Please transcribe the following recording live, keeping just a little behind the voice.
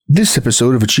This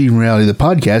episode of Achieving Reality, the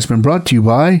podcast, has been brought to you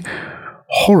by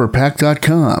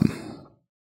HorrorPack.com.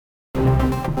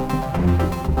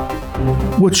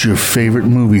 What's your favorite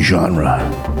movie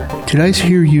genre? Did I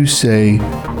hear you say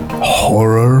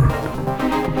horror?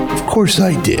 Of course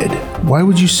I did. Why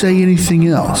would you say anything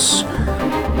else?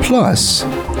 Plus,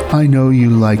 I know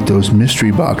you like those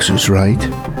mystery boxes, right?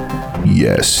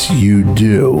 Yes, you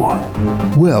do.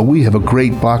 Well, we have a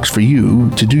great box for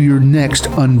you to do your next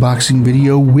unboxing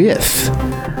video with.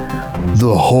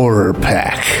 The Horror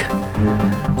Pack.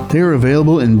 They're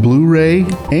available in Blu-ray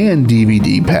and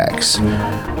DVD packs.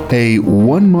 A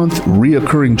 1-month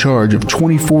reoccurring charge of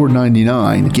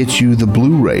 $24.99 gets you the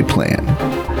Blu-ray plan.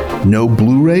 No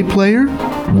Blu-ray player?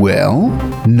 Well,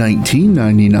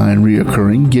 $19.99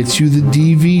 reoccurring gets you the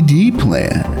DVD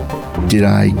plan. Did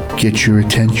I get your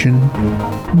attention?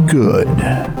 Good.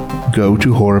 Go to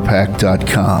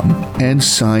HorrorPack.com and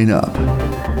sign up.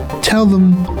 Tell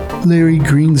them Larry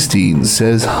Greenstein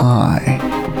says hi.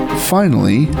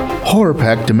 Finally,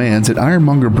 HorrorPack demands that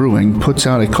Ironmonger Brewing puts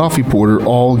out a coffee porter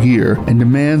all year and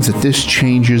demands that this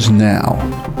changes now.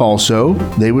 Also,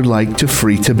 they would like to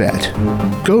free Tibet.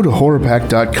 Go to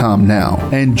HorrorPack.com now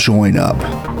and join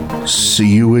up. See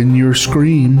you in your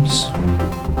screams.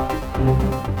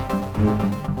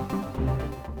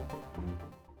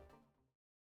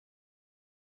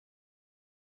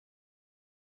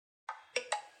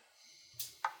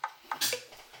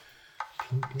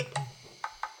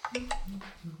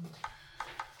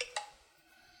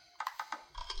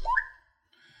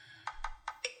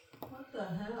 What the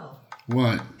hell?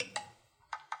 What?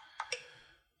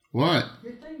 What?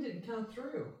 Your thing didn't come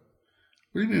through.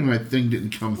 What do you mean my thing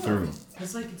didn't come through?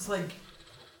 It's like.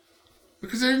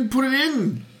 Because I didn't put it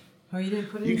in. Oh, you didn't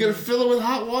put it in? You gotta fill it with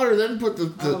hot water, then put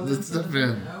the stuff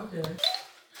in. Okay.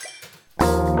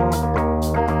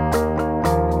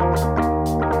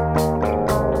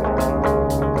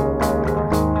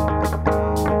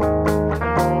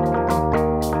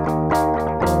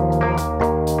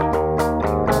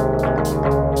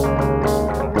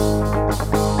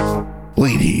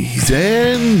 Ladies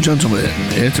and gentlemen,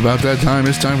 it's about that time.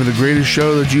 It's time for the greatest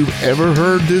show that you've ever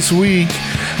heard this week.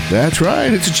 That's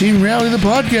right, it's Achieving Reality, the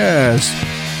podcast.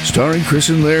 Starring Chris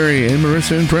and Larry and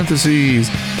Marissa in parentheses.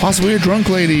 Possibly a drunk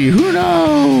lady, who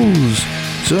knows?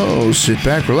 So sit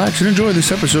back, relax, and enjoy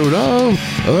this episode of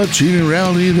Achieving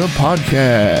Reality, the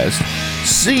podcast.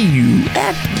 See you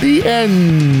at the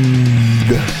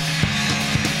end.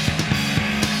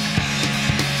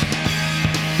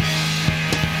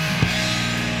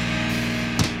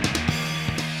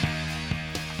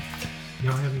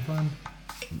 Y'all having fun?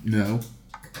 No.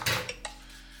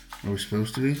 Are we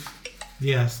supposed to be?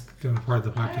 Yes, kind of part of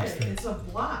the podcast Hey, thing. it's a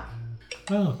block.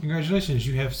 Well, congratulations,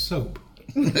 you have soap.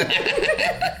 All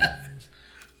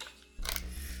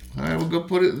right, we'll go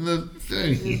put it in the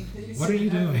thing. What are you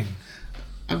doing?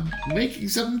 I'm making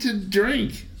something to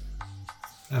drink.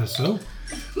 Out of soap?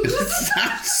 It's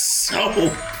not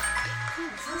soap.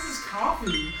 This is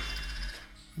coffee.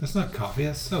 That's not coffee,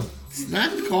 that's soap. It's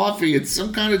not coffee. It's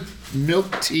some kind of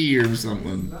milk tea or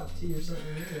something. Not tea or something.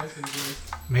 Maybe that's what it is.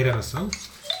 Made out of soap?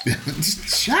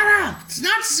 Shut up! It's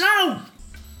not soap!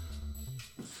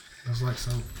 Smells like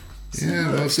soap.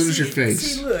 Yeah, well, so does your face.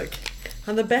 See, look.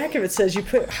 On the back of it says you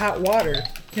put hot water.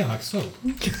 Yeah, like soap.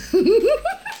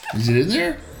 Is it in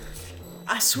there?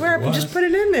 I swear I What? just put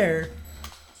it in there.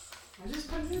 I just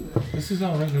put it in there. This is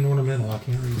all written in ornamental, I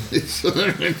can't read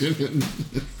it.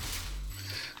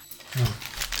 Oh,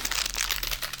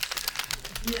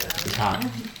 Yeah. It's hot.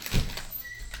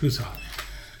 who's hot?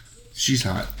 She's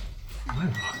hot. I'm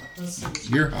hot. Let's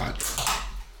see. You're hot.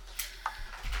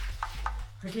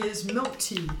 Okay, it's milk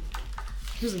tea.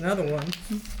 Here's another one.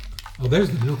 Oh, there's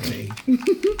the milk tea.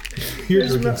 You're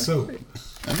drinking soap.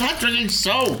 I'm not drinking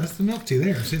soap. That's the milk tea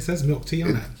there. See, it says milk tea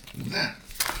on it.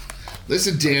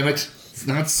 Listen, damn it. It's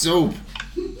not soap.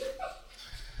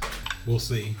 We'll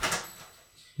see.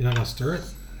 You're not going to stir it?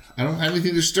 I don't have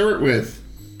anything to stir it with.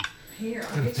 Here,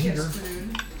 Got I'll a get you a finger.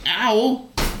 spoon. Ow!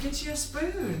 I'll get you a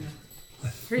spoon.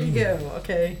 Here you go.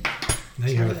 Okay. Now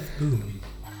you have a spoon.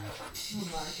 Oh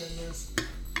my goodness.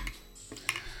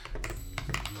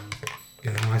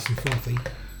 Get it nice and fluffy.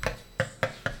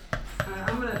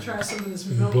 I'm gonna try some of this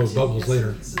You can milk blow tea bubbles and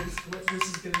later. see what this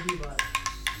is gonna be like.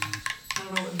 I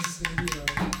don't know what this is gonna be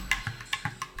like.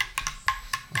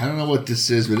 I don't know what this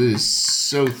is, but it is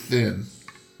so thin.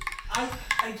 I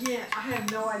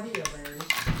have no idea, Larry.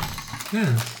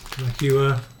 Yeah, like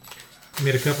you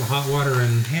made a cup of hot water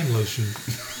and hand lotion.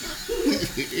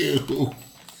 Ew.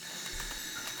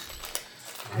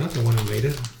 That's the one who made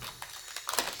it.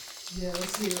 Yeah,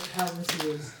 let's see how this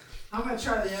is. I'm gonna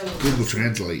try the other one. Google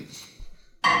Translate.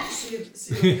 See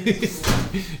if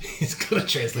He's gonna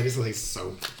translate it like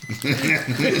soap.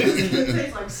 it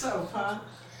tastes like soap, huh?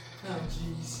 Oh,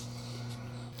 jeez.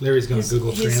 Larry's gonna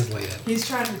Google Translate it. He's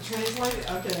trying to translate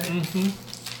it? Okay.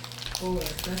 Oh,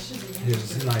 that should be Here's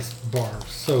a interesting. nice bar of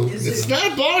soap. Is It's it-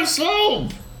 not bar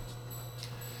soap.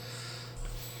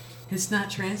 It's not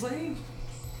translating?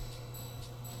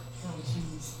 Oh,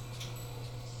 jeez.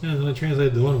 Yeah, I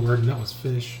translated the one word, and that was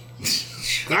fish.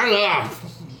 Shut up.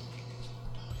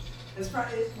 It's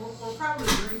probably, we're probably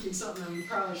drinking something that we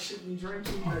probably shouldn't be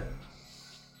drinking, but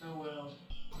oh well.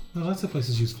 Well, lots of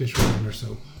places use fish oil in their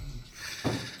soap.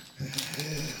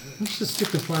 Let's just stick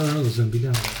to fire hose and be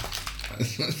done with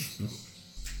it.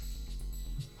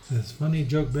 Says funny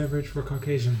joke beverage for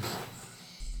Caucasians.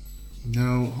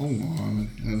 No, hold on.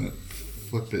 I'm gonna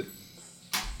flip it.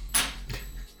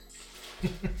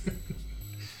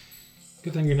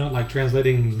 Good thing you're not like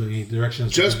translating the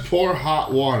directions. Just pour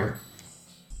hot water.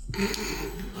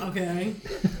 Okay.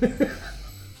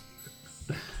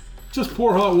 Just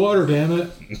pour hot water, damn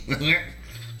it.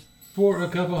 Pour a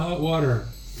cup of hot water.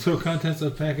 So contents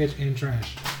of package and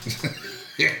trash.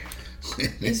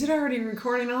 Is it already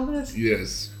recording all this?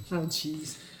 Yes. Oh,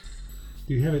 jeez.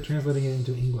 Do you have it translating it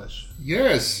into English?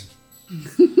 Yes.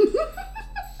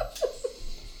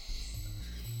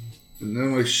 And then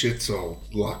my shit's all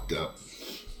locked up.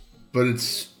 But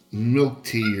it's milk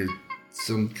tea or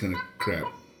some kind of crap.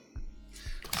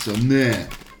 So, nah.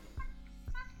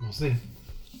 We'll see.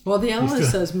 Well, the other one still-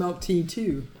 says milk tea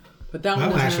too, but that That one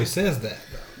one doesn't actually have- says that.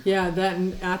 Yeah, that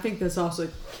and I think that's also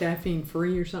caffeine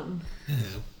free or something. Yeah.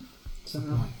 So,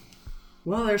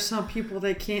 well, there's some people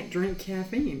that can't drink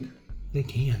caffeine. They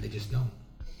can, they just don't.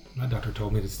 My doctor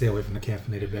told me to stay away from the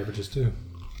caffeinated beverages too.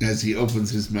 As he opens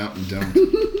his Mountain Dome.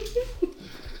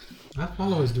 I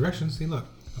follow his directions. See, look,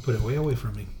 I put it way away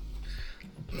from me.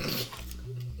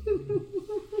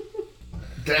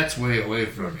 That's way away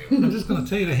from you. I'm just going to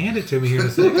tell you to hand it to me here in a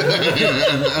second.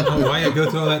 I don't know why you go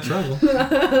through all that trouble.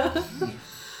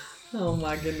 Oh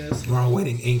my goodness! We're all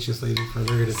waiting anxiously for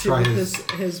Larry to See try what his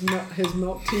his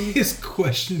milk tea. his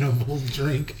questionable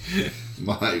drink.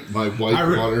 My white I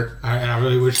re- water. I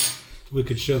really wish we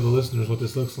could show the listeners what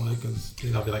this looks like, because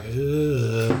I'll be like,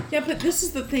 ugh. Yeah, but this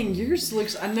is the thing. Yours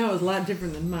looks, I know, is a lot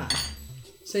different than mine.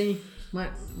 See,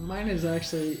 mine is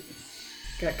actually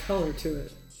got color to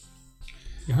it.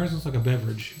 Yeah, hers looks like a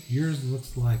beverage. Yours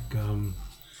looks like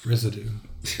residue.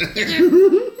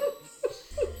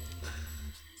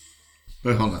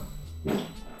 Wait, hold on.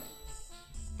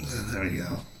 There we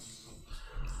go.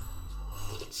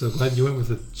 So glad you went with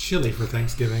the chili for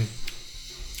Thanksgiving.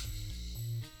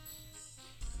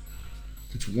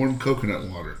 It's warm coconut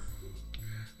water.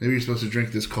 Maybe you're supposed to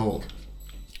drink this cold.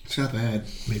 It's not bad.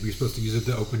 Maybe you're supposed to use it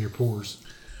to open your pores.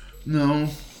 No,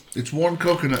 it's warm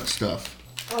coconut stuff.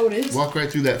 Oh, it is? Walk right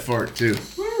through that fart, too.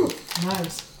 Woo!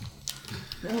 Nice.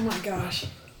 Oh my gosh.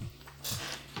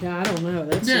 Yeah, I don't know.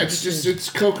 That's Yeah, it's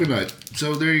coconut.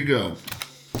 So there you go.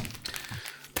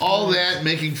 All that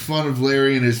making fun of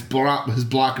Larry and his block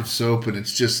of soap, and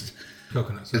it's just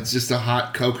Coconut. it's just a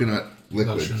hot coconut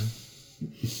liquid. Lotion.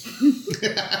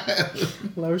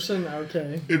 lotion.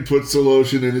 Okay. It puts the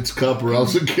lotion in its cup, or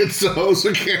else it gets the hose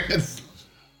again.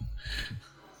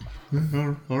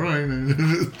 All right.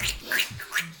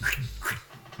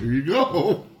 Here you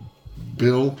go,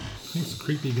 Bill. He's a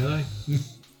creepy guy.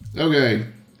 Okay.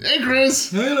 Hey,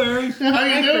 Chris. Hey, Larry. How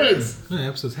you doing? The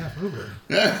episode's half over.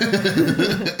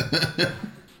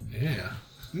 Yeah.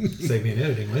 Save me an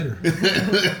editing later.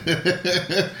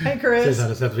 Hey, Chris. Says I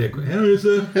just have to be a quick. Hey,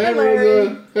 Marissa. Hey, Larry.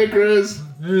 Rosa. Hey, Chris.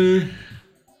 Hey.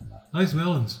 Nice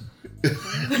melons.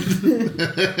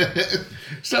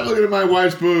 Stop looking at my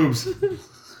wife's boobs.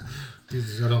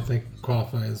 These I don't think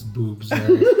qualify as boobs.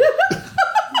 Larry.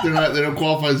 They're not. They don't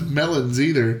qualify as melons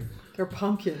either. They're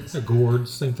pumpkins. A gourd,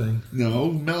 same thing.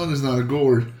 No, melon is not a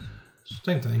gourd.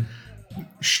 Same thing.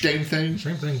 Same thing.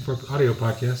 Same thing for audio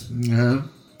podcast. Yeah.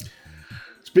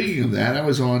 Speaking of that, I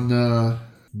was on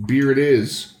Beer It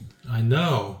Is. I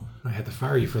know. I had to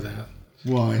fire you for that.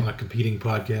 On Why? a competing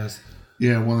podcast.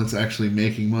 Yeah, one that's actually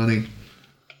making money.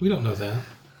 We don't know that.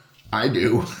 I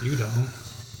do. You don't.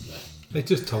 They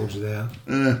just told you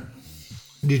that.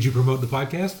 Did you promote the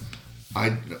podcast?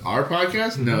 Our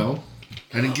podcast? No.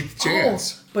 I didn't get the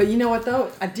chance. Oh, but you know what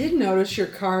though? I did notice your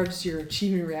cards, your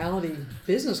Achieving Reality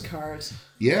business cards,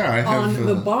 Yeah, I have. on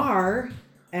the bar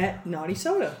at Naughty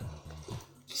Soda.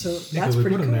 So that's we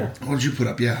pretty put cool. 'em there. What did you put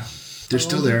up? Yeah. They're The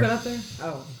still ones you there. put up there?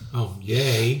 Oh, Oh,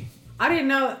 yay. I didn't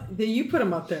know that you put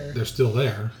them up there. They're still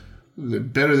there. They're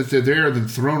better that they're there than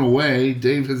thrown away.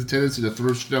 Dave has a tendency to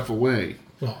throw stuff away.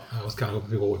 Well, I was kind of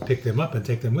hoping people would pick them up and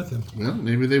take them with them. Well,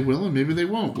 maybe they will and maybe they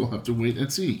won't. We'll have to wait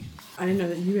and see. I didn't know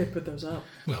that you had put those up.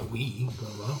 Well, You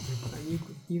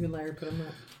and Larry put them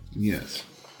up. Yes.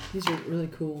 These are really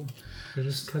cool. They're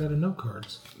just cut out of note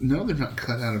cards. No, they're not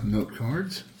cut out of note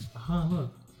cards.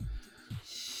 Look.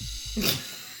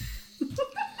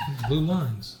 Blue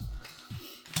lines.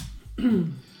 There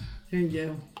you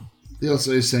go. They'll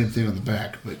say the same thing on the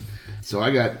back, but so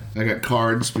I got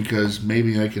cards because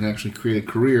maybe I can actually create a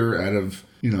career out of,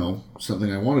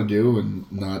 something I want to do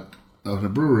and not own a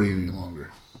brewery any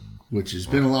longer, which has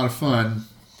been a lot of fun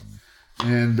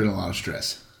and been a lot of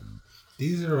stress.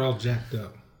 These are all jacked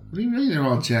up. What do you mean they're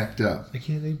all jacked up?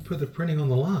 They put the printing on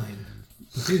the line.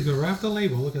 But he's going to wrap the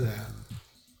label. Look at that.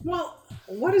 Well,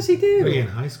 what does he do? Are you in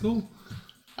high school?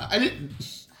 I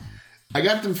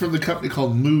got them from the company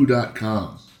called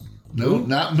Moo.com. No,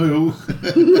 not Moo.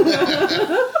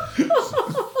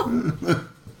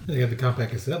 They got the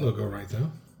compact cassette logo right,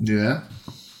 though. Yeah.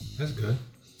 That's good.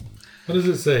 What does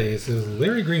it say? It says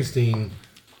Larry Greenstein,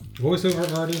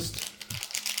 voiceover artist,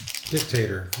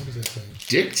 dictator. What does it say?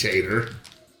 Dictator?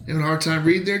 You having a hard time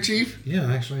reading there, Chief? Yeah,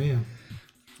 I actually am.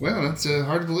 Well, that's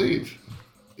hard to believe.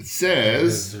 It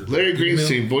says Larry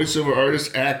Greenstein, voiceover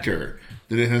artist, actor.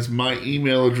 Then it has my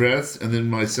email address and then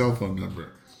my cell phone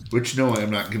number, which no, I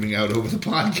am not giving out over the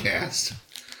podcast.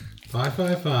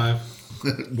 555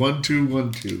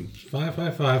 1212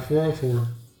 555 404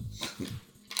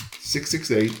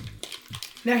 668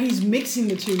 Now he's mixing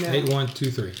the two now.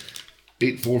 8123.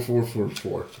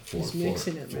 84444. He's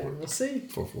mixing it, man. We'll see.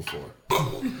 444.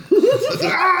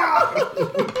 Ah!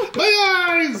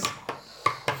 My eyes!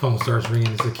 Phone starts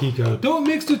ringing. It's a key code. Don't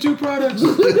mix the two products. I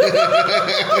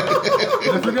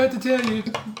forgot to tell you.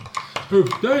 Oh,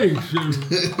 thanks,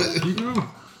 Kiko.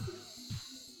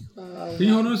 Can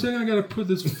you hold on a second? I gotta put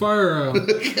this fire out. Oh,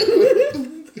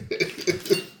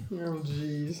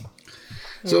 jeez.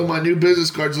 So my new business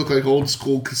cards look like old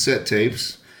school cassette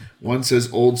tapes. One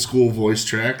says old school voice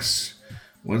tracks.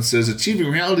 One says Achieving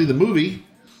Reality the movie.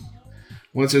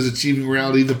 One says Achieving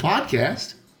Reality the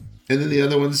podcast. And then the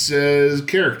other one says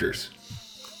characters.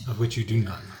 Of which you do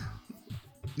not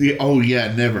know.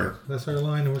 Yeah, never. That's our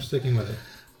line and we're sticking with it.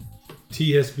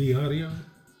 TSB Audio.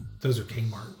 Those are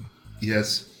Kmart.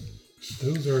 Yes.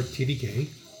 Those are TDK.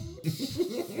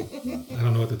 I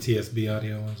don't know what the TSB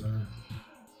Audio ones are.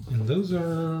 And those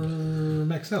are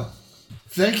Maxell.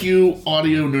 Thank you,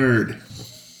 audio nerd.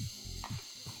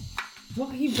 Well,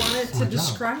 he wanted to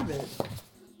describe it.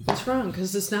 It's wrong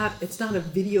because it's not a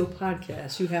video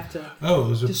podcast. You have to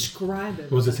describe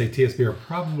it. What does it say? TSB or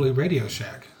probably Radio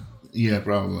Shack. Yeah,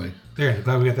 probably. There, I'm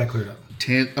glad we got that cleared up.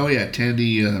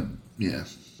 Tandy, yeah.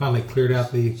 Finally cleared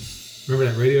out the...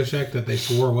 Remember that Radio Shack that they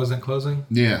swore wasn't closing?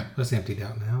 Yeah. That's emptied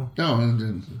out now. No, it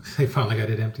didn't. They finally got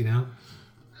it emptied out.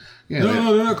 Yeah,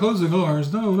 No, they're not closing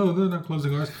ours. No, they're not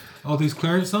closing ours. All these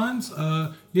clearance signs?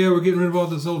 Yeah, we're getting rid of all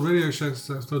this old Radio Shack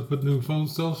stuff. Start putting new phone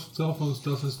stuff, cell phone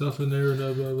stuff and stuff in there.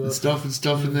 Blah, blah, blah.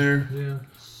 Stuff in there.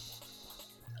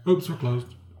 Yeah. Oops, we're closed.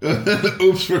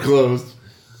 Oops, we're closed.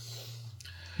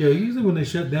 Yeah, usually when they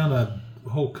shut down a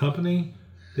whole company,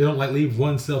 they don't leave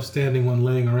one self-standing one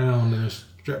laying around in a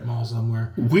strip mall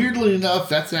somewhere. Weirdly enough,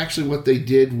 that's actually what they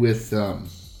did with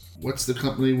what's the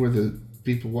company where the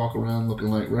people walk around looking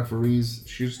like referees?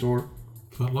 Shoe store.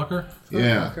 Foot Locker?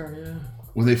 Yeah.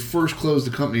 When they first closed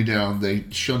the company down, they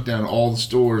shut down all the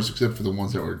stores except for the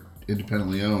ones that were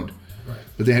independently owned. Right.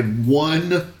 But they had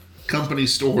one company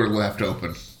store left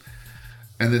open,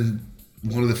 and then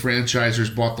one of the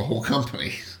franchisors bought the whole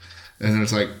company. And then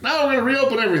it's like, no, we're going to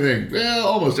reopen everything. Well,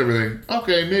 almost everything.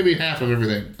 Okay, maybe half of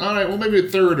everything. All right, well, maybe a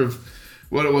third of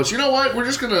what it was. You know what? We're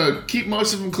just going to keep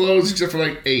most of them closed except for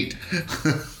like 8.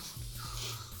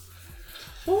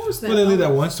 What was that? Well, they leave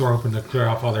that one store open to clear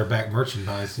off all their back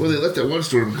merchandise. Well, they left that one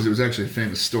store because it was actually a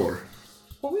famous store.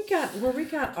 Well, we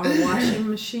got our washing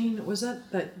machine. Was that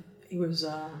it was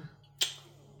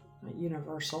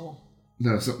Universal?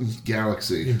 No, something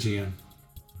Galaxy. MGM.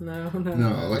 No,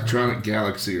 Electronic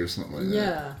Galaxy or something like that.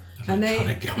 Yeah. And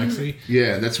Electronic Galaxy?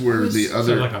 Yeah, that's where the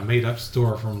other... Sounds like a made-up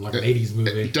store from like an 80s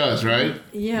movie. It does, right?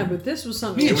 Yeah, but this was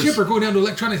something... Me and Chipper go down to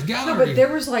Electronics Gallery. No, but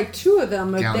there was like 2 of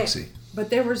them. Galaxy. But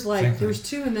there was like, there was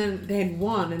 2 and then they had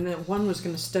 1 and then one was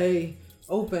going to stay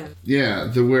open.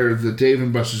 Yeah, where the Dave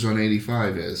 & Buster's on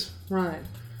 85 is. Right.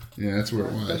 Yeah, that's where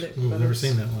it was. I've never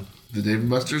seen that one. The Dave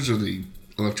 & Buster's or the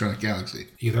Electronic Galaxy?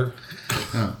 Either.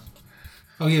 Oh.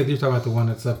 Oh, yeah, you're talking about the one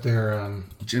that's up there.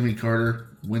 Jimmy Carter,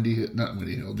 not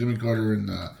Windy Hill. Jimmy Carter and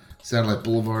Satellite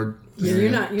Boulevard. Yeah, you're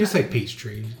not... Just say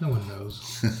Peachtree. No one knows.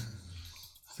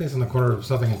 Say it's on the corner of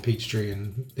something in Peachtree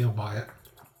and they'll buy it.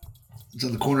 It's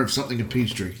on the corner of something in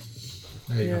Peachtree.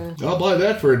 There you Yeah. go. I'll buy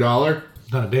that for $1.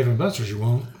 Not at Dave and Buster's, you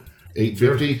won't.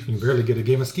 $8.50. You can barely get a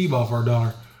game of skee ball for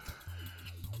 $1.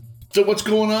 So what's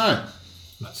going on?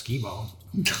 Not skee ball.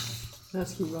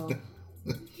 That's wrong.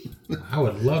 I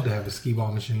would love to have a skee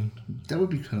ball machine. That would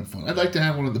be kind of fun. I'd like to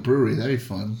have one at the brewery. That'd be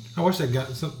fun. I watch that guy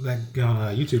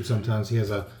on YouTube sometimes.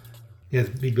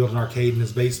 He built an arcade in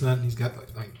his basement. He's got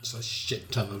like just a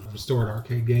shit ton of restored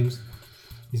arcade games.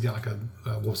 He's got like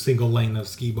a single lane of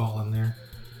skee ball in there.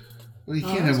 Well, you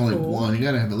can't that's have only cool. one. You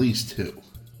gotta have at least two.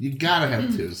 You gotta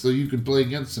have two, so you can play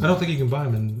against them. I don't think you can buy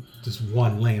them in just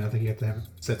one lane. I think you have to have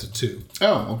sets of two.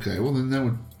 Oh, okay. Well, then that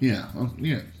would, yeah.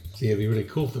 Yeah. See, it'd be really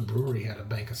cool if the brewery had a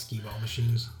bank of skee ball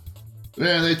machines.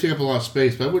 Yeah, they take up a lot of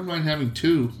space, but I wouldn't mind having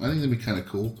two. I think that'd be kind of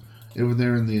cool. Over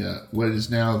there in the, what is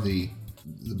now the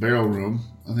barrel room,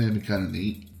 I think that'd be kind of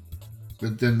neat.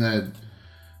 But then the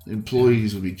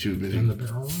employees would be too busy In the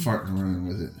barrel room? farting around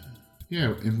with it.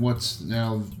 Yeah, in what's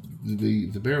now the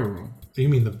barrel room. You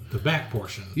mean the back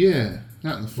portion? Yeah,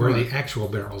 not in the Where front. the actual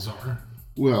barrels are.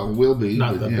 Well, will be.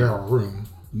 Not but the yeah. barrel room.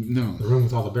 No. The room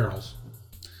with all the barrels.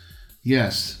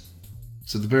 Yes.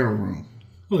 So the barrel room.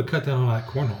 Well, to cut down on that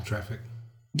cornhole traffic.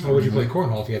 Why would you play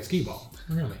cornhole if you had skee ball?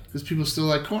 Really? Because people still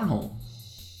like cornhole.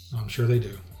 I'm sure they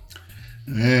do.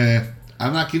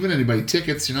 I'm not giving anybody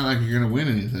tickets. You're not like you're going to win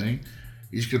anything.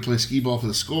 You're just going to play skee ball for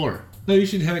the score. No, you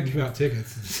should have it give out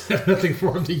tickets. Have nothing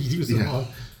for them to use them Yeah. on.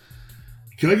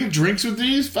 Can I get drinks with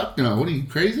these? Fuck no. What are you,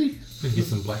 crazy? Maybe get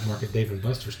some black market Dave and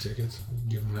Buster's tickets.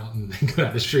 Give them out and then go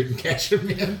down the street and cash them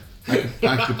in.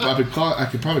 I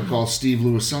could probably call Steve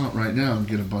Louisant right now and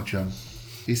get a bunch of them.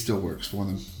 He still works for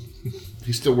them.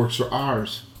 He still works for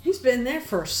ours. He's been there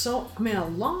for a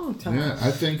long time. Yeah,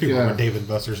 I think. People at Dave and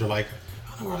Buster's are like, I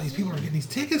don't know where all these people are getting these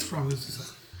tickets from. It's just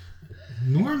like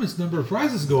enormous number of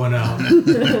prizes going out.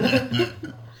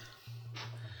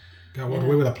 Got walk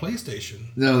away with a PlayStation.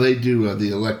 No, they do the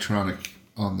electronic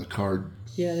on the card.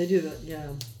 Yeah, they do that. Yeah.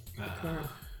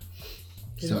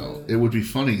 So it would be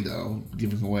funny though,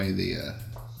 giving away the.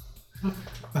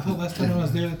 I thought last time I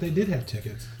was there that they did have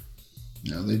tickets.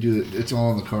 No, they do it. It's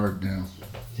all on the card now.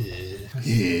 Yeah.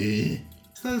 Yeah.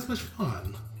 It's not as much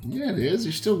fun. Yeah, it is.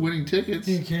 You're still winning tickets.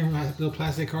 You carry that little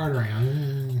plastic card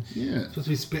around. Yeah. Supposed to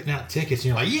be spitting out tickets, and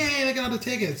you're like, "Yay, they got all the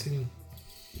tickets!" And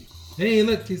hey,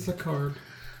 look, it's a card.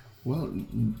 Well,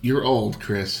 you're old,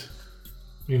 Chris.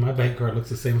 I mean, my bank card looks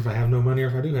the same if I have no money or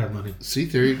if I do have money. See,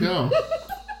 there you go.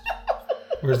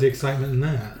 Where's the excitement in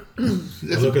that?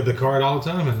 I look at the card all the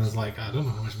time, and it's like, I don't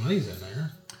know how much money's in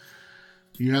there.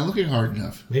 You're not looking hard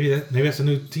enough. Maybe that's a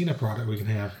new Tina product we can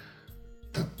have.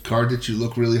 The card that you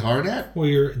look really hard at? Well,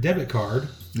 your debit card,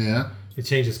 Yeah. it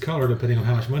changes color depending on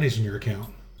how much money's in your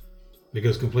account. If it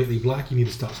goes completely black, you need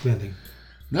to stop spending.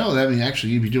 No, that means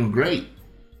actually you'd be doing great.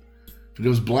 If it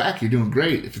goes black, you're doing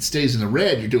great. If it stays in the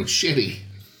red, you're doing shitty.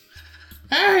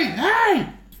 Hey!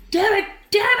 Damn it!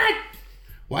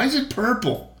 Why is it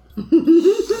purple?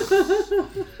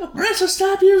 Marissa,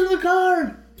 stop using the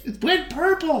card. It went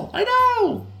purple. I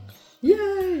know.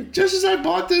 Yay! Just as I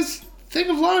bought this thing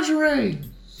of lingerie.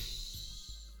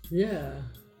 Yeah.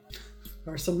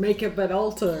 Or some makeup at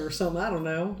Ulta or something. I don't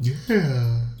know.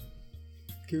 Yeah.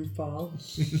 Goofball.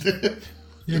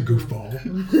 You're a goofball.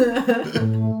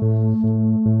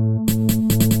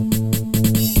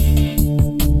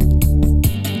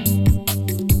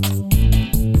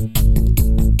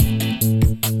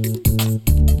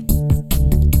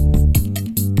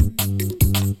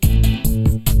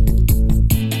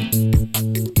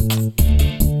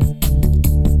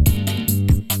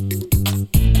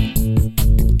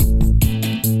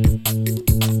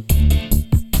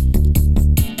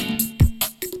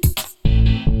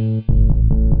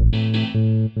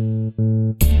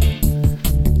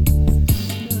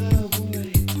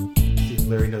 See if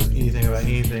Larry knows anything about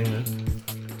anything.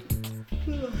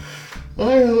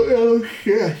 I don't know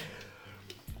shit.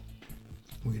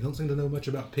 Well, you don't seem to know much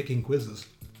about picking quizzes.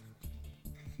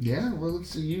 Yeah, well, let's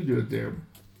see you do it there,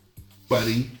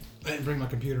 buddy. I didn't bring my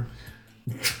computer.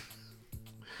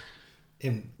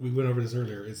 And we went over this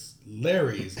earlier. It's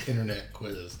Larry's internet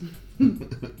quiz.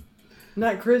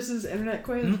 Not Chris's internet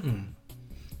quiz?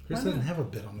 Chris doesn't have a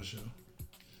bit on the show.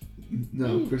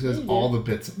 No, Chris has all the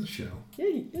bits of the show. Yeah,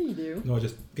 you do. No, I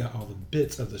just got all the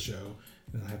bits of the show,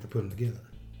 and I have to put them together.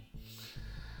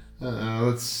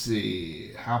 Let's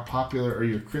see. How popular are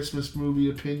your Christmas movie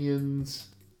opinions?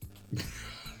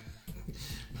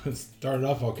 It started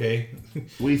off okay.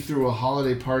 We threw a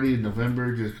holiday party in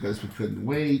November just because we couldn't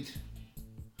wait.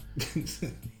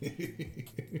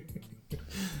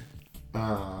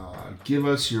 Give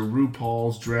us your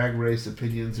RuPaul's Drag Race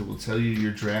opinions and we'll tell you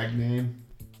your drag name.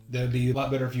 That'd be a lot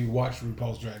better if you watched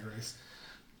RuPaul's Drag Race.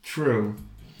 True,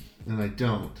 and I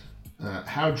don't.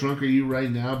 How drunk are you right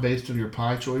now based on your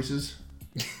pie choices?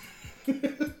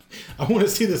 I want to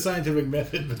see the scientific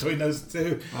method between those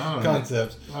two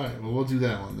concepts. All right, well, we'll do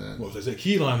that one then. Well, if they say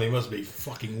key lime, they must be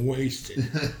fucking wasted.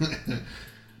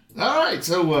 All right,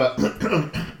 so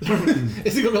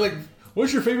Is it going to be like,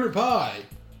 what's your favorite pie?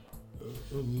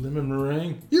 Lemon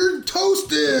meringue? You're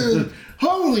toasted!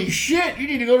 holy shit, you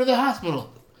need to go to the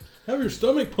hospital. Have your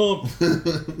stomach pumped.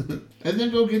 And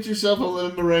then go get yourself a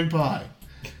lemon meringue pie.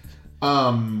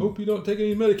 Hope you don't take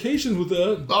any medications with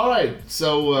that. All right,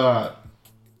 so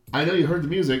I know you heard the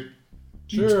music.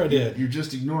 Sure, I did. You're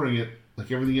just ignoring it,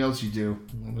 like everything else you do.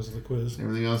 What was the quiz?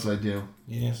 Everything else I do.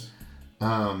 Yes.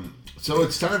 So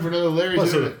it's time for another Larry's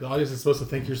Plus, Internet. the audience is supposed to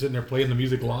think you're sitting there playing the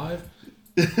music live.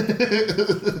 They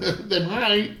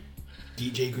might.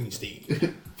 DJ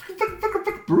Greenstein.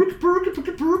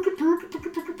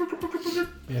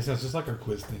 Yeah, it sounds just like our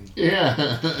quiz thing.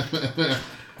 Yeah.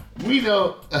 We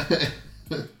know.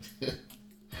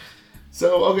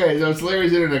 So it's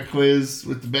Larry's Internet Quiz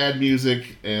with the bad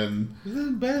music and Is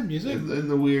that bad music? and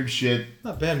the weird shit.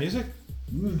 Not bad music.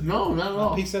 No, not at I'll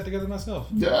all. piece that together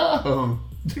myself. No.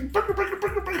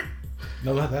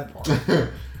 No, not that part.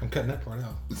 I'm cutting that part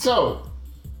out. So,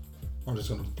 I'm just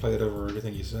going to play it over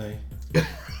everything you say.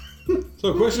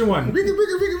 So, question one.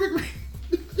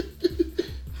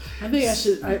 I think I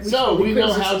should. so we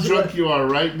know how drunk you are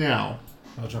right now.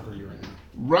 How drunk are you right now?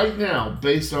 Right now,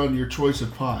 based on your choice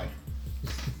of pie.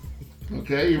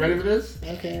 Okay, you ready for this?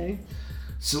 Okay.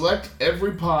 Select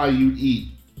every pie you'd eat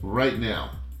right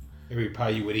now. Every pie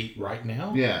you would eat right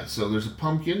now? Yeah, so there's a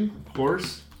pumpkin, of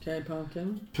course, Okay,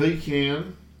 pumpkin.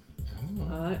 pecan,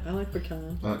 I like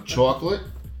pecan. chocolate,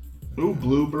 ooh,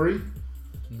 blueberry.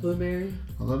 Blueberry.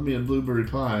 I love me a blueberry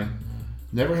pie.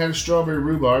 Never had a strawberry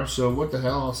rhubarb, so what the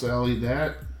hell? I'll say I'll eat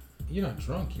that. You're not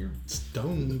drunk. You're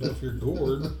stoned off your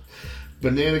gourd.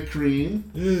 Banana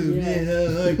cream, Ooh, Yeah. man, I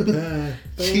like pie.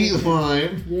 key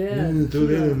lime, Yeah. Throw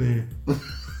that in there.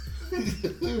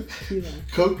 Key lime.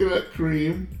 coconut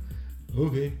cream,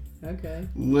 Okay. Okay.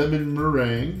 lemon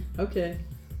meringue, Okay.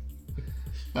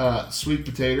 sweet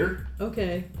potato,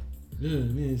 Okay. Yeah,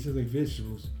 man, it sounds like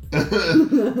vegetables.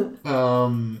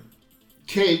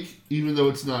 cake, even though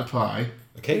it's not pie.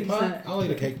 A cake pie? Exactly. I'll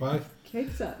eat a cake pie.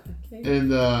 Cake's up. Cake.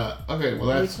 And okay, well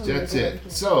that's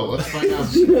it. So let's find out.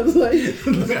 She was like,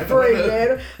 "Freak,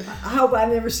 man. I hope I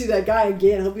never see that guy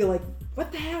again. He'll be like,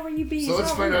 what the hell are you being? So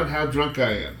let's find out how drunk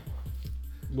I am.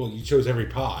 Well, you chose every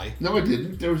pie. No, I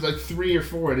didn't. There was like 3 or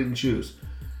 4 I didn't choose.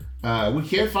 We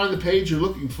can't find the page you're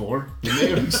looking for. It may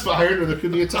have expired, or there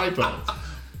could be a typo.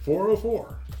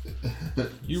 404.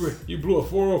 You blew a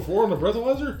 404 on the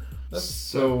breathalyzer?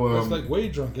 That's like way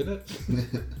drunk, isn't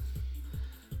it?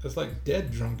 That's like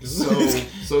dead drunk, isn't it?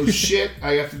 So shit.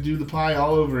 I have to do the pie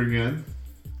all over again.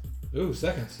 Ooh,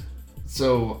 seconds.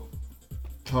 So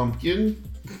pumpkin,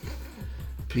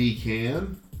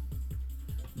 pecan,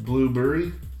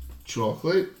 blueberry,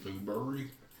 chocolate,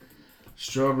 Blueberry.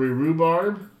 strawberry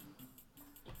rhubarb,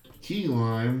 key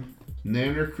lime,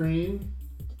 nanner cream,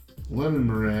 lemon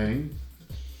meringue.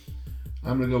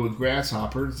 I'm gonna go with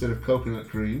grasshopper instead of coconut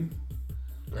cream.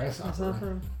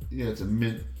 Grasshopper. Yeah, it's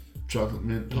a chocolate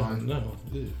mint pie. No.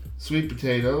 Ew. Sweet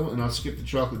potato, and I'll skip the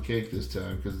chocolate cake this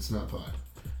time because it's not pie.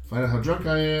 Find out how drunk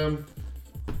I am.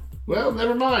 Well,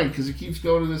 never mind, because it keeps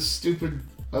going to this stupid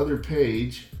other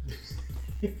page.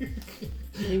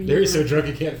 Larry's so drunk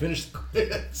he can't finish the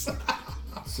quiz.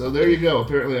 So there you go.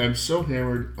 Apparently, I'm so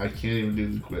hammered I can't even do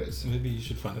the quiz. Maybe you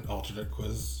should find an alternate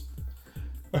quiz.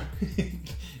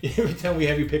 Every time we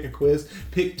have you pick a quiz,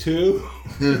 pick 2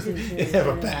 and have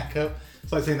a backup.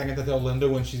 It's like saying I got to tell Linda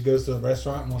when she goes to a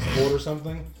restaurant and wants to order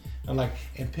something. I'm like,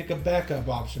 and pick a backup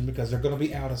option because they're going to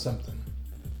be out of something.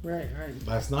 Right.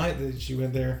 Last night she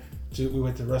went there. We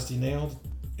went to Rusty Nailed,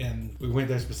 and we went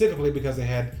there specifically because they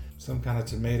had some kind of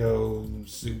tomato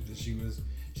soup that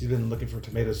she's been looking for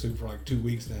tomato soup for like 2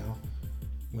 weeks now.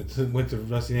 Went to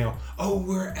Rusty Nail. Oh,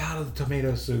 we're out of the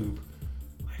tomato soup.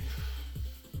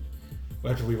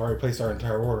 After we've already placed our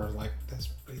entire order, like that's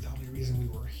really the only reason we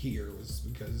were here was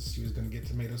because she was going to get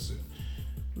tomato soup.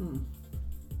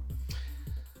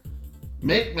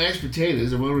 Make mashed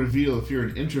potatoes and we'll reveal if you're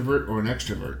an introvert or an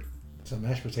extrovert. It's a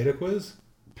mashed potato quiz?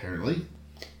 Apparently.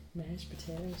 Mashed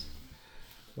potatoes.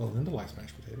 Well, Linda likes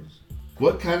mashed potatoes.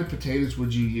 What kind of potatoes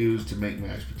would you use to make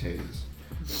mashed potatoes?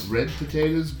 Red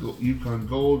potatoes, Yukon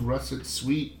Gold, russet,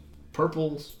 sweet,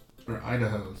 purples, or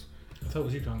Idaho's? I thought it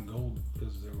was Yukon Gold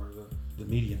because they were the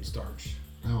medium starch.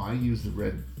 No, I use the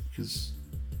red because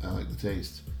I like the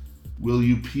taste. Will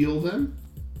you peel them?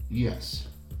 Yes.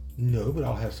 No, but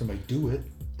I'll have somebody do it.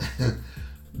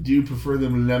 Do you prefer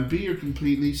them lumpy or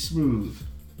completely smooth?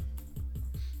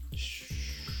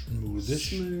 Smoothish.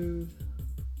 Smooth.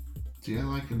 See, I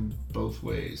like them both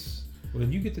ways. Well,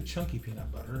 then you get the chunky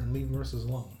peanut butter and leave Marissa's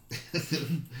alone.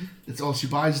 That's all she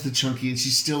buys is the chunky, and she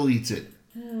still eats it.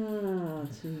 Oh,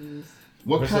 jeez.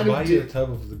 What Marissa, kind buy of you a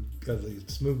tub of the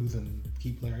smooth and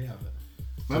keep Larry out of it.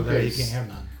 So Okay. Larry, you can't have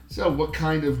none. So, what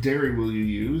kind of dairy will you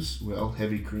use? Well,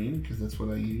 heavy cream, because that's what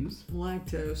I use.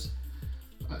 Lactose.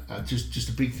 Just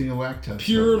a big thing of lactose.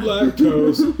 Pure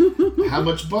lactose. How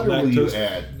much butter will you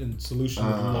add? In solution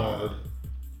with lard.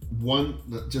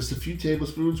 Just a few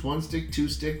tablespoons. 1 stick, 2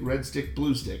 stick, red stick,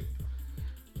 blue stick.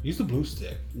 Use the blue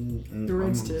stick The red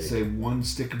I'm stick. gonna say 1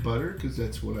 stick of butter because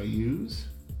that's what I use,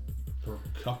 for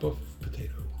a cup of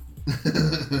potato.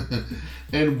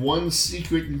 and 1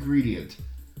 secret ingredient: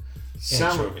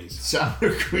 Anchovies.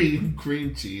 sour cream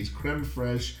cheese, creme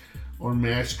fraiche, or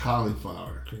mashed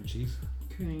cauliflower. Cream cheese.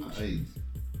 Cream. I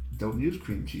don't use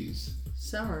cream cheese.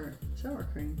 Sour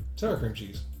cream. Sour cream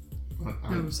cheese.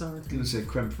 No, sour was cream. gonna say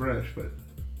creme fraiche, but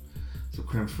so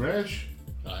creme fraiche.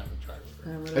 I haven't tried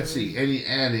it. Let's see, any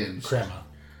add-ins? Crema.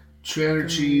 Cheddar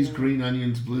cheese, green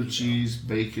onions, blue cheese,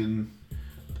 bacon,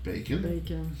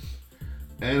 Bacon.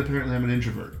 and apparently I'm an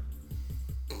introvert.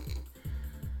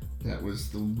 That was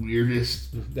the weirdest.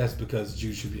 That's because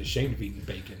Jews should be ashamed of eating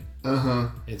bacon.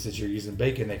 And since you're using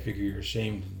bacon, they figure you're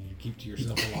ashamed and you keep to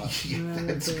yourself a lot. Yeah,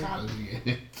 that's gotta be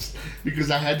it. Because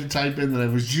I had to type in that I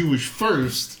was Jewish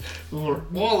first for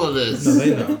all of this. No,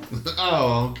 they know.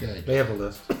 Oh, okay. They have a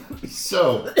list.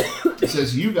 So, it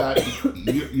says you're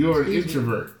an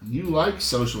introvert. You like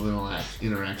social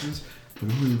interactions,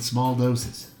 but only in small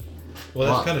doses. Well,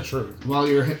 that's Wow. kind of true. While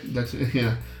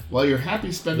you're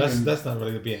happy spending That's not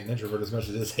really being an introvert as much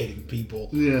as it's hating people.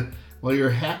 while you're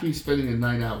happy spending a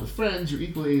night out with friends, you're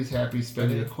equally as happy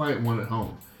spending a quiet one at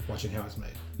home. Watching how it's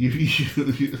made. You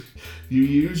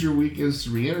use your weekends to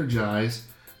re-energize.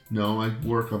 No, I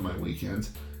work on my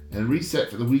weekends and reset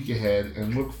for the week ahead,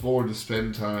 and look forward to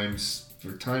spend time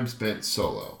spent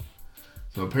solo.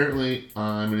 So apparently,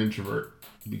 I'm an introvert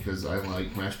because I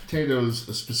like mashed potatoes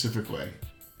a specific way.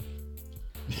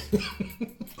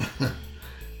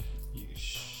 You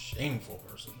shameful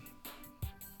person.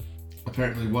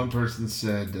 Apparently, one person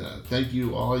said, "Thank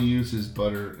you. All I use is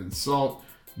butter and salt.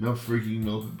 No freaking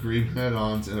milk and cream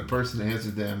add-ons." And a person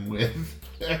answered them with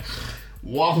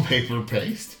wallpaper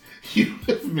paste. You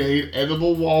have made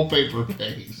edible wallpaper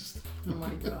paste. Oh my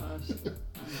gosh.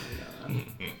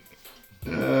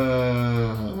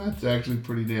 That's actually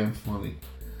pretty damn funny.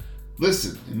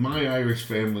 Listen, in my Irish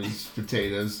family's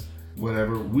potatoes,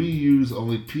 whatever, we use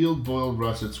only peeled boiled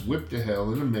russets whipped to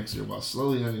hell in a mixer while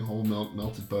slowly adding whole milk,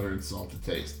 melted butter, and salt to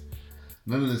taste.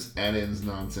 None of this add-ins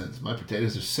nonsense. My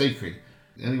potatoes are sacred.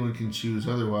 Anyone can choose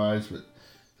otherwise, but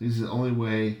this is the only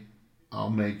way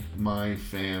I'll make my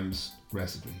fam's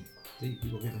recipe. See,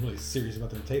 people getting really serious about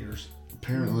their taters.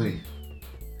 Apparently.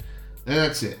 And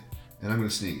that's it. And I'm going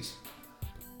to sneeze.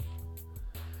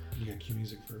 You got cue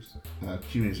music first.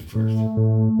 Cue music first.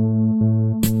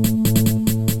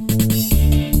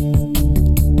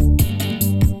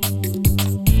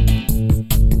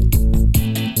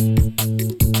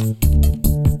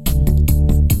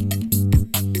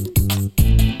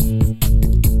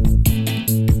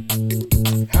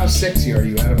 How sexy are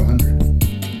you out of 100?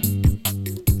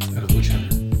 Out of which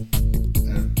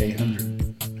 100? Out of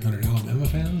 800. 100 Alabama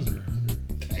fans or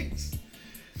 100? Thanks.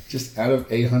 Just out of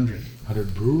 800.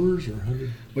 100 Brewers or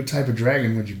 100 What type of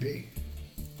dragon would you be?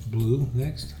 Blue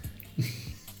next?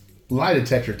 Lie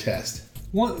detector test.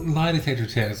 What lie detector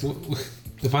test?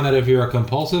 To find out if you're a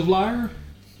compulsive liar?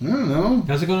 I don't know.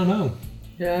 How's it going to know?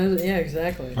 Yeah,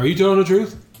 exactly. Are you telling the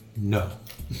truth? No.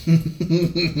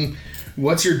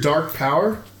 What's your dark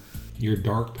power? Your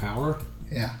dark power?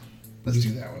 Yeah. Let's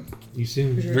do that one. You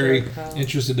seem What's your very dark power?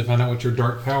 interested to find out what your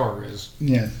dark power is.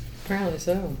 Yeah. Apparently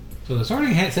so. So the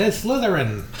sorting hat says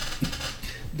Slytherin.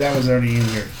 That was already in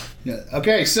here. Yeah.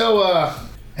 Okay, so,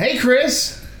 hey,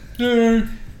 Chris. Hey,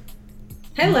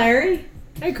 Hey, Larry.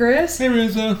 Hey, Chris.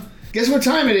 Rizzo. Guess what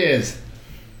time it is?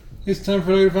 It's time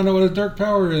for Larry to find out what his dark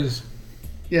power is.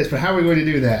 Yes, but how are we going to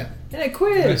do that? And a By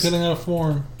quiz. filling out a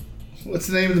form. What's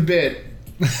the name of the bit?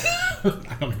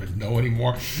 I don't even know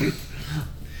anymore.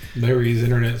 Larry's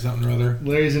internet something or other.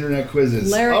 Larry's Internet Quizzes.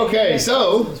 Larry. Okay,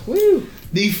 so Woo.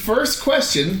 the first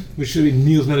question, Which should be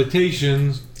Neil's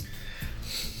Meditations.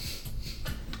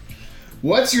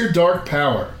 what's your dark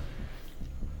power?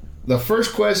 The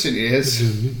first question is,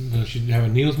 Should have a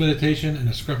Neil's Meditation and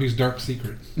a Scruffy's Dark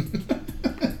Secret.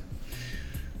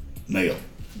 Neil.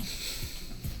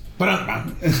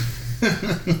 Ba-dum-bum.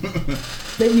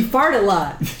 That you fart a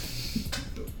lot.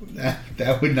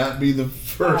 That would not be the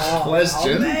first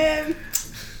question. Oh, man.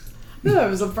 No, it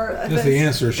was the first. That's the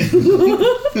answer.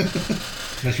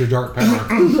 That's your dark power.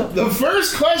 The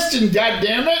first question,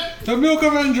 goddammit! The Milk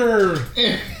Avenger!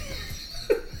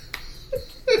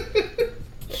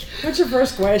 What's your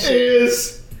first question?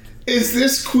 Is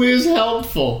this quiz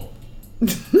helpful?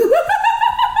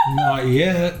 Not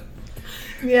yet.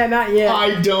 Yeah, not yet.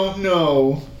 I don't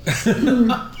know.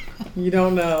 You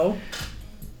don't know.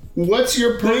 What's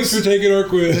your Thanks for taking our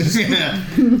quiz.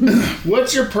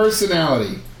 What's your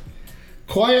personality?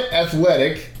 Quiet,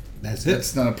 athletic. That's it.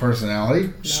 That's not a personality.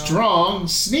 No. Strong,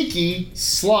 sneaky,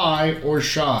 sly, or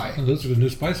shy. Oh, those are the new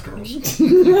Spice Girls.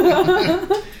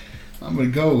 I'm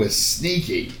going to go with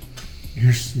sneaky.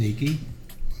 You're sneaky?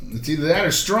 It's either that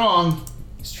or strong.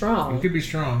 Strong. You could be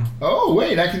strong. Oh,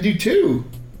 wait, I can do two.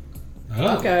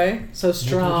 Oh. Okay, so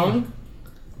strong.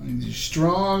 I can do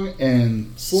strong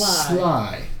and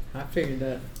sly. I figured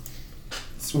that.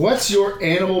 So what's your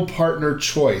animal partner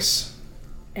choice?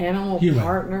 Animal Human.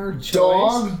 partner choice?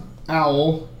 Dog,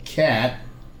 owl, cat,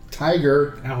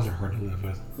 tiger, Owls are hard to live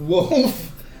with.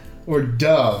 wolf, or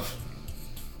dove?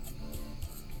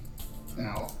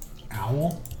 Owl.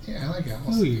 Owl? Yeah, I like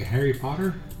owls. Oh, you Harry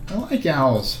Potter? I like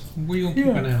owls. Where you gonna keep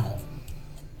an owl?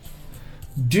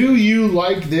 Do you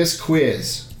like this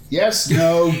quiz? Yes,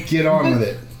 no, get on with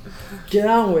it. Get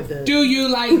on with it. Do you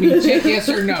like me? Check yes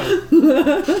or no.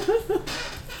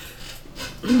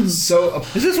 So,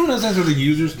 Is this one of those things where the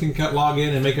users can log in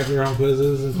and make up their own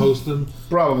quizzes and post them?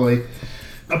 probably.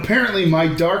 Apparently, my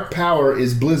dark power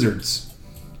is blizzards.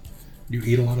 You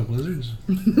eat a lot of blizzards?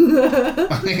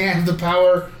 I have the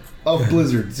power of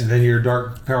blizzards. And then your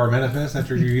dark power manifests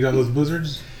after you eat all those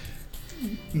blizzards?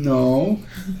 No.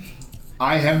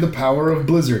 I have the power of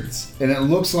blizzards. And it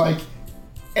looks like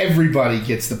everybody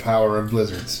gets the power of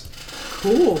blizzards.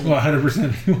 Cool. Well,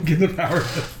 100% you will get the power.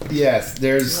 Yes,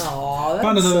 there's Aw, that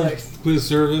Find another sucks. quiz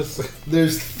service.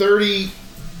 there's 30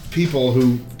 people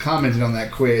who commented on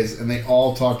that quiz, and they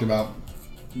all talked about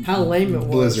How lame it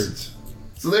was. blizzards.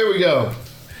 So there we go.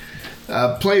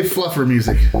 Play fluffer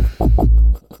music.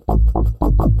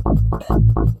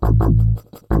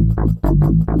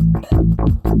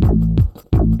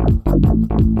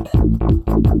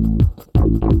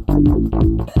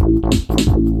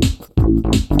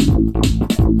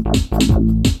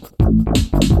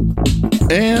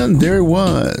 And there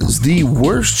was the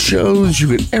worst shows you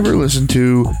could ever listen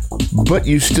to, but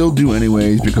you still do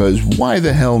anyways because why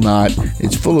the hell not?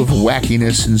 It's full of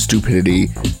wackiness and stupidity,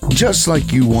 just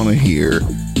like you want to hear,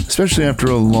 especially after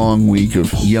a long week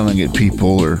of yelling at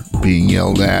people or being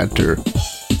yelled at or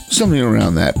something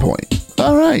around that point.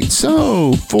 Alright,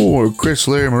 so for Chris,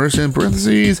 Larry, Marissa in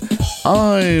parentheses,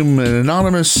 I'm an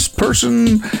anonymous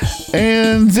person,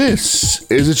 and this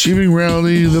is Achieving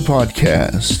Reality, the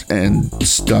podcast, and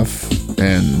stuff,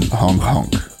 and honk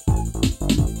honk.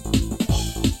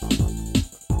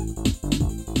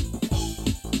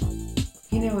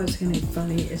 You know what's going to be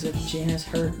funny is if Janice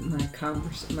heard my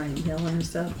yelling and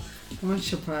stuff. I'm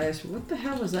surprised. What the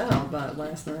hell was that all about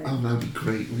last night? Oh, that'd be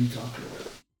great. What are you talking about?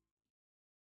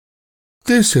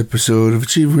 This episode of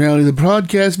Achieving Reality, the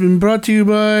podcast, has been brought to you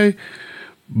by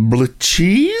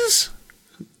Cheese?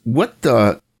 What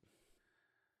the?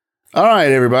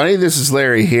 Alright, everybody, this is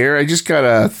Larry here. I just got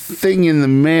a thing in the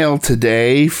mail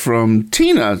today from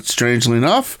Tina, strangely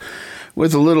enough,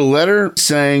 with a little letter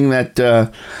saying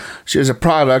that she has a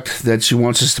product that she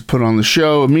wants us to put on the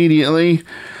show immediately,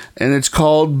 and it's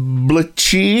called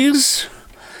Cheese.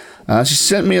 She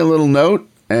sent me a little note,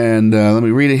 and let me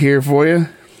read it here for you.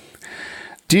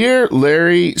 Dear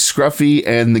Larry, Scruffy,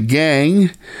 and the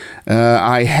gang,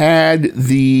 I had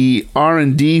the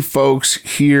R&D folks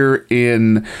here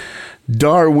in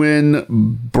Darwin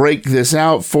break this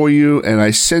out for you, and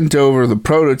I sent over the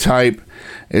prototype.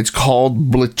 It's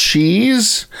called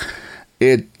Cheese.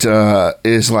 It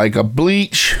is like a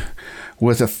bleach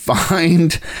with a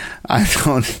fine. I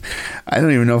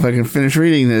don't even know if I can finish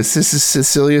reading this. This is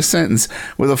Cecilia's sentence.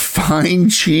 With a fine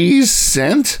cheese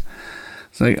scent.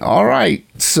 It's like, all right,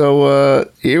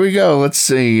 so here we go. Let's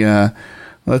see.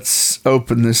 Let's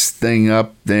open this thing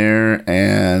up there,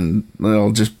 and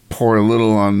I'll just pour a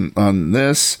little on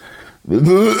this.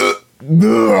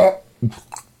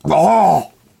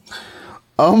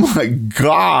 Oh my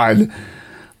God.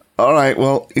 All right,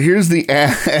 well, here's the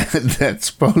ad that's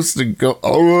supposed to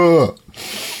go.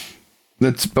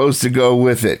 That's supposed to go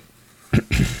with it.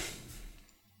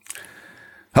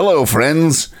 Hello,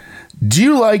 friends. Do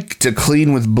you like to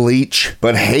clean with bleach,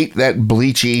 but hate that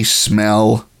bleachy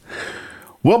smell?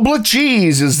 Well,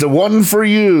 Cheese is the one for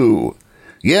you.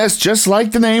 Yes, just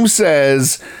like the name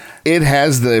says, it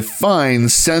has the fine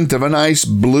scent of a nice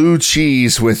blue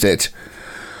cheese with it.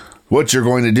 What you're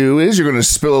going to do is you're going to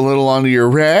spill a little onto your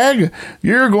rag,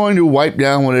 you're going to wipe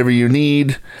down whatever you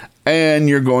need, and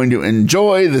you're going to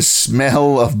enjoy the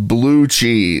smell of blue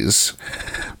cheese.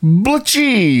 Blue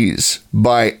Cheese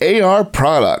by AR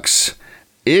Products.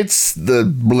 It's the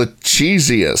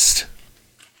cheesiest.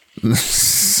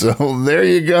 So there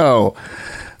you go.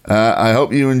 I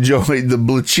hope you enjoyed the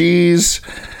blue cheese.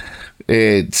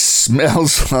 It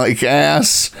smells like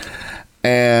ass.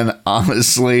 And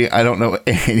honestly, I don't know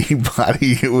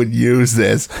anybody who would use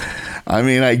this. I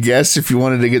mean, I guess if you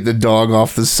wanted to get the dog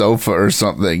off the sofa or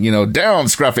something, down,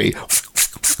 Scruffy.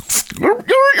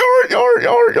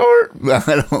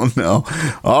 I don't know.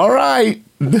 All right.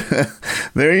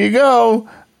 There you go.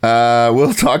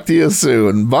 We'll talk to you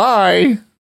soon. Bye.